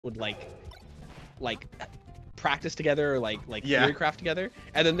would like practice together or like Yeah. theorycraft together,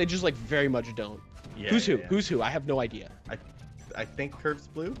 and then they just like very much don't. Yeah, Who's who? yeah. Who's who? I have no idea. I think Curve's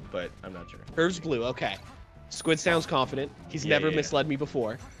blue, but I'm not sure. Curv's blue. Okay. Squid sounds confident. He's Yeah, never yeah. misled me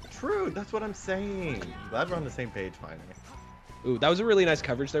before. True, that's what I'm saying. Glad we're on the same page finally. Ooh, that was a really nice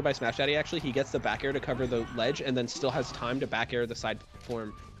coverage there by Smashdaddy, actually. He gets the back air to cover the ledge and then still has time to back air the side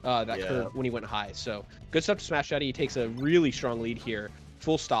form that curve when he went high. So good stuff to Smashdaddy. He takes a really strong lead here.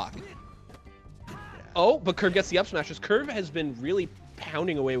 Full stock. Yeah. Oh, but Kurv gets the up smashes. Kurv has been really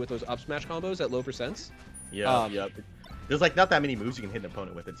pounding away with those up smash combos at low percents. Yeah, There's like not that many moves you can hit an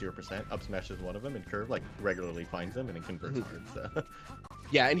opponent with at 0%. Up smash is one of them, and Curve like regularly finds them and then converts hard. So.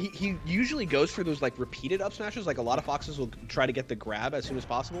 Yeah, and he usually goes for those like repeated up smashes. Like a lot of foxes will try to get the grab as soon as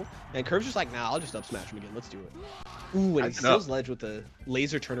possible, and Curve's just like, nah, I'll just up smash him again. Let's do it. Ooh, and he steals ledge with the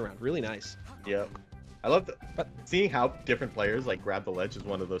laser turnaround. Really nice. Yep. I love seeing how different players like grab the ledge is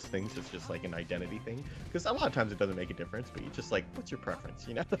one of those things. It's just like an identity thing, because a lot of times it doesn't make a difference. But you just like, what's your preference?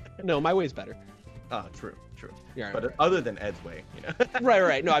 You know? No, my way's better. True. Yeah, but right. Other than Ed's way, you know.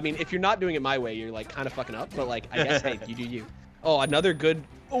 Right. No, I mean, if you're not doing it my way, you're like kind of fucking up. But like, I guess hey, you do you. Oh, another good.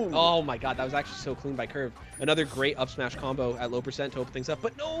 Oh my god, that was actually so clean by Curve. Another great up smash combo at low percent to open things up.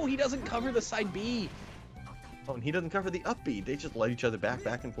 But no, he doesn't cover the side B. Oh, and he doesn't cover the up B. They just let each other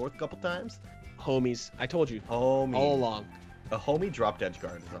back and forth a couple times. Homies, I told you. Homie. All along. A homie dropped edge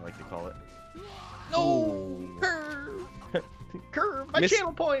guard, as I like to call it. No. Curve. Curve. My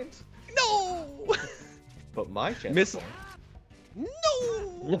channel points. No. But my channel points.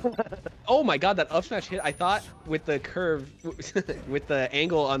 No! Oh my god, that up smash hit. I thought with the curve, with the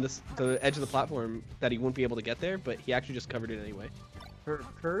angle on the edge of the platform, that he wouldn't be able to get there, but he actually just covered it anyway.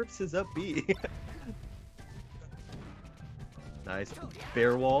 Curves his up B. Nice.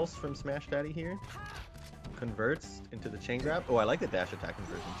 Bear walls from Smashdaddy here. Converts into the chain grab. Oh, I like the dash attack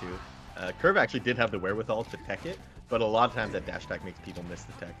conversion too. Curve actually did have the wherewithal to tech it, but a lot of times that dash attack makes people miss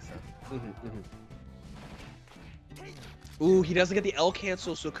the tech. So. Ooh, he doesn't get the L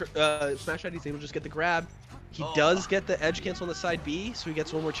cancel, so Smashdaddy's able to just get the grab. He does get the edge cancel on the side B, so he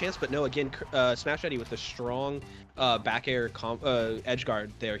gets one more chance. But no, again, Smashdaddy with the strong back air edge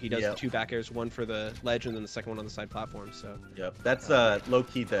guard there. He does two back airs, one for the ledge and then the second one on the side platform. So that's low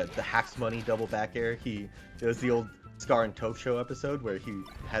key the Hacks Money double back air. It was the old Scar and Toph show episode where he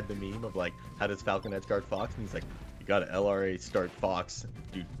had the meme of like, how does Falcon edge guard Fox? And he's like, you got to LRA start Fox,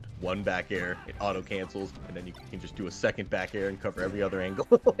 do one back air, it auto cancels, and then you can just do a second back air and cover every other angle.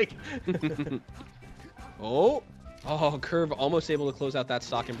 Like. Oh, Curve almost able to close out that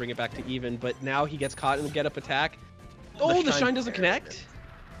stock and bring it back to even, but now he gets caught in the get-up attack. Oh, the shine doesn't connect.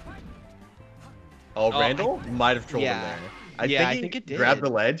 Oh, Randall might have trolled him there. I think it did. Grabbed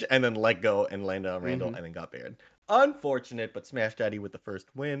the ledge and then let go and landed on Randall and then got baired. Unfortunate, but Smashdaddy with the first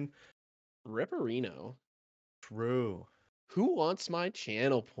win. Ripperino. True. Who wants my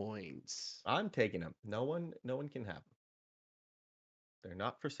channel points? I'm taking them. No one can have them. They're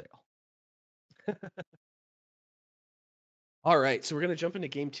not for sale. All right, so we're gonna jump into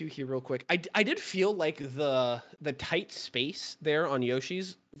game 2 here real quick. I did feel like the tight space there on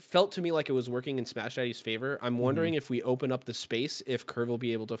Yoshi's felt to me like it was working in Smashdaddy's favor. I'm wondering if we open up the space, if Curve will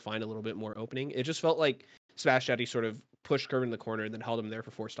be able to find a little bit more opening. It just felt like Smashdaddy sort of pushed Curve in the corner and then held him there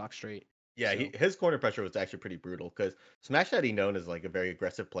for 4 stocks straight. Yeah, so. His corner pressure was actually pretty brutal because Smashdaddy known as like a very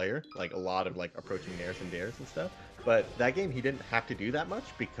aggressive player, like a lot of like approaching nairs and dares and stuff. But that game he didn't have to do that much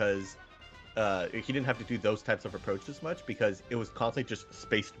because. He didn't have to do those types of approaches much because it was constantly just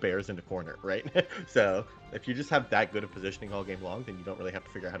spaced bears in the corner, right? So if you just have that good of positioning all game long, then you don't really have to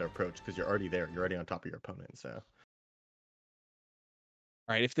figure out how to approach because you're already there. You're already on top of your opponent. So. All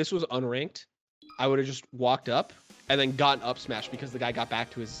right, if this was unranked, I would have just walked up and then gotten up smash because the guy got back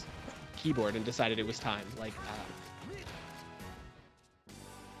to his keyboard and decided it was time. Like,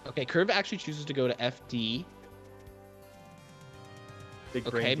 okay, Curve actually chooses to go to FD.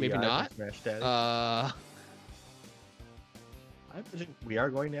 Okay, maybe not. I imagine we are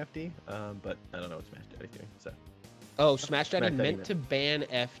going to FD, but I don't know what Smashdaddy's doing. So. Oh, Smashdaddy meant to ban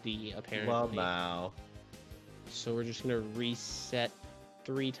FD apparently. Well, now. So we're just gonna reset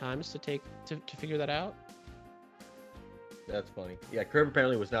 3 times to figure that out. That's funny. Yeah, Curve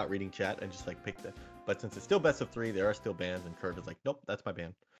apparently was not reading chat and just like picked it. But since it's still best of 3, there are still bans, and Curve is like, nope, that's my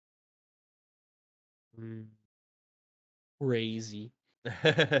ban. Crazy.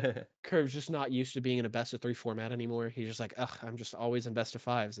 Curve's just not used to being in a best of 3 format anymore. He's just like, ugh, I'm just always in best of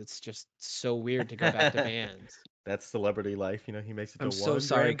 5s. It's just so weird to go back to bans. That's celebrity life, you know. He makes it to I'm so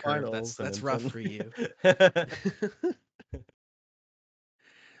sorry, Curve. Finals, that's rough for you.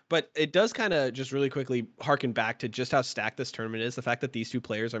 But it does kind of just really quickly harken back to just how stacked this tournament is. The fact that these two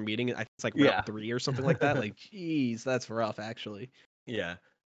players are meeting, I think it's like round 3 or something like that. Like, geez, that's rough, actually. Yeah.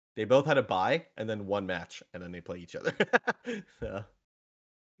 They both had a bye and then one match, and then they play each other. So.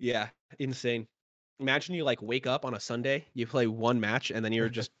 Yeah, insane. Imagine you like wake up on a Sunday, you play one match, and then you're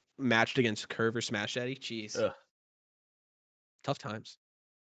just matched against Kurv or Smashdaddy. Jeez. Ugh. Tough times.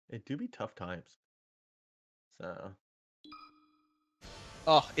 It do be tough times. So.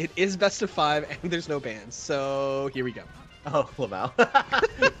 Oh, it is best of 5, and there's no bans. So here we go. Oh, Lamau.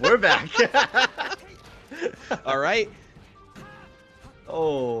 We're back. All right.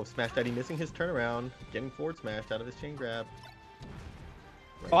 Oh, Smashdaddy missing his turnaround, getting forward smashed out of his chain grab.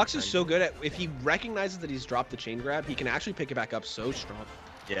 Fox is so good at, if he recognizes that he's dropped the chain grab, he can actually pick it back up so strong.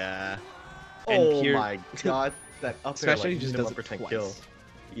 Yeah. And oh here, my god, that up there Smashdaddy like just does it 1% twice. kill.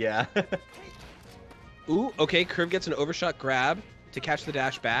 Yeah. Ooh, okay, Kurv gets an overshot grab to catch the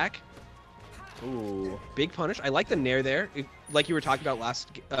dash back. Ooh. Big punish. I like the nair there. Like you were talking about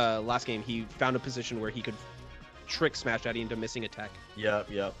last game, he found a position where he could trick Smashdaddy into missing a tech. Yep.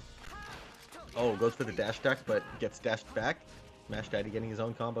 Oh, goes for the dash attack, but gets dashed back. Smashdaddy getting his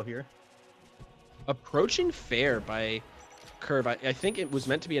own combo here. Approaching fair by Kurv. I think it was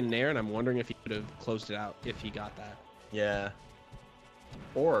meant to be a nair, and I'm wondering if he could have closed it out if he got that. Yeah.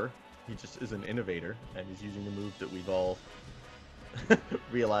 Or he just is an innovator and he's using the move that we've all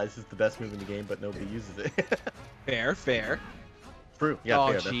realized is the best move in the game, but nobody uses it. Fair. True. Yeah, oh,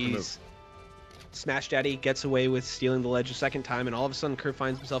 fair. That's the move. Smashdaddy gets away with stealing the ledge a second time, and all of a sudden Kurv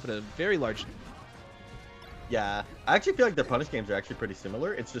finds himself at a very large... Yeah, I actually feel like their punish games are actually pretty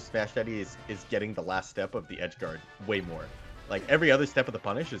similar. It's just Smashdaddy is getting the last step of the edge guard way more. Like, every other step of the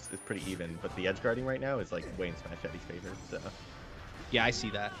punish is pretty even, but the edge guarding right now is, like, way in Smashdaddy's favor, so... Yeah, I see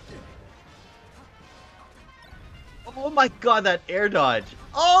that. Oh my god, that air dodge!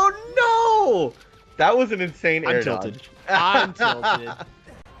 Oh no! That was an insane air dodge. I'm tilted.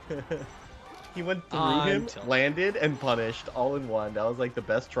 He went through him, landed, and punished all in one. That was like the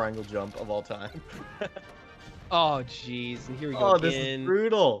best triangle jump of all time. Oh jeez, and here we go oh, again. This is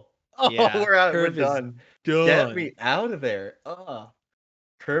brutal. Oh, yeah, we're out. Kurv We're done. Get me out of there.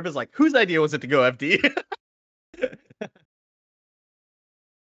 Kurv is like, whose idea was it to go FD?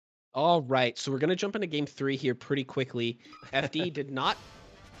 All right, so we're gonna jump into game 3 here pretty quickly. FD did not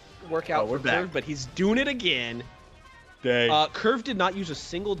work out for Kurv, but he's doing it again. Dang. Kurv did not use a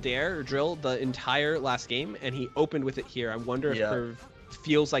single dare or drill the entire last game, and he opened with it here. I wonder if Kurv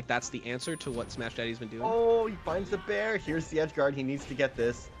feels like that's the answer to what Smashdaddy's been doing. Oh, he finds the bear. Here's the edge guard. He needs to get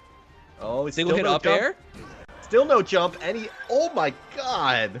this. Oh, it's single hit up air. Still no jump, and he... Oh my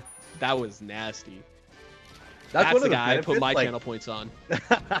god. That was nasty. That's one of the guy I put my channel points on.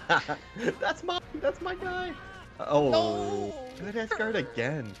 That's my guy. Oh, no. Good edge guard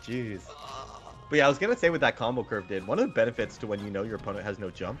again. Jeez. But yeah, I was gonna say what that combo Kurv did. One of the benefits to when you know your opponent has no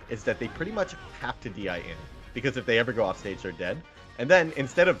jump is that they pretty much have to DI in, because if they ever go off stage, they're dead. And then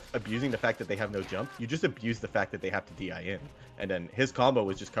instead of abusing the fact that they have no jump, you just abuse the fact that they have to DI in. And then his combo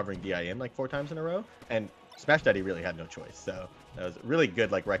was just covering DI in like 4 times in a row, and Smashdaddy really had no choice. So that was really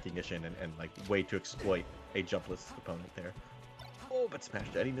good like recognition and like way to exploit a jumpless opponent there. Oh, but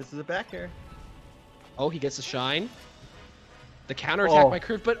Smashdaddy misses a back air. Oh, he gets a shine. The counter attack by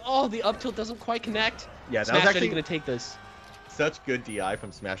Kurv, but the up tilt doesn't quite connect. Yeah, that was actually gonna take this. Such good DI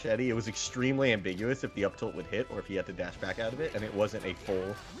from Smashdaddy. It was extremely ambiguous if the up tilt would hit or if he had to dash back out of it, and it wasn't a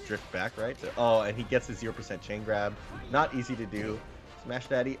full drift back, right? So, and he gets the 0% chain grab. Not easy to do.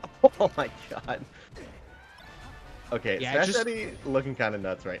 Smashdaddy. Oh my god. Okay, yeah, Smashdaddy looking kind of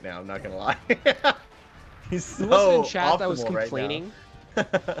nuts right now. I'm not gonna lie. He's so Who was it in chat that was complaining? Right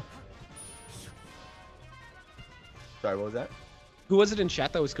Sorry, what was that? Who was it in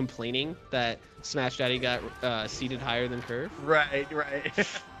chat that was complaining that Smashdaddy got seated higher than Kurv? Right.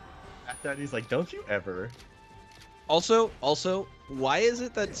 Smashdaddy's like, don't you ever. Also, why is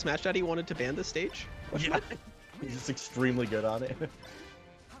it that Smashdaddy wanted to ban this stage? Yeah. He's just extremely good on it.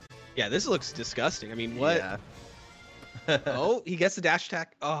 Yeah, this looks disgusting. I mean, what? Yeah. Oh, he gets the dash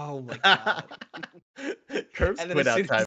attack. Oh my god. Kurv's quit outside.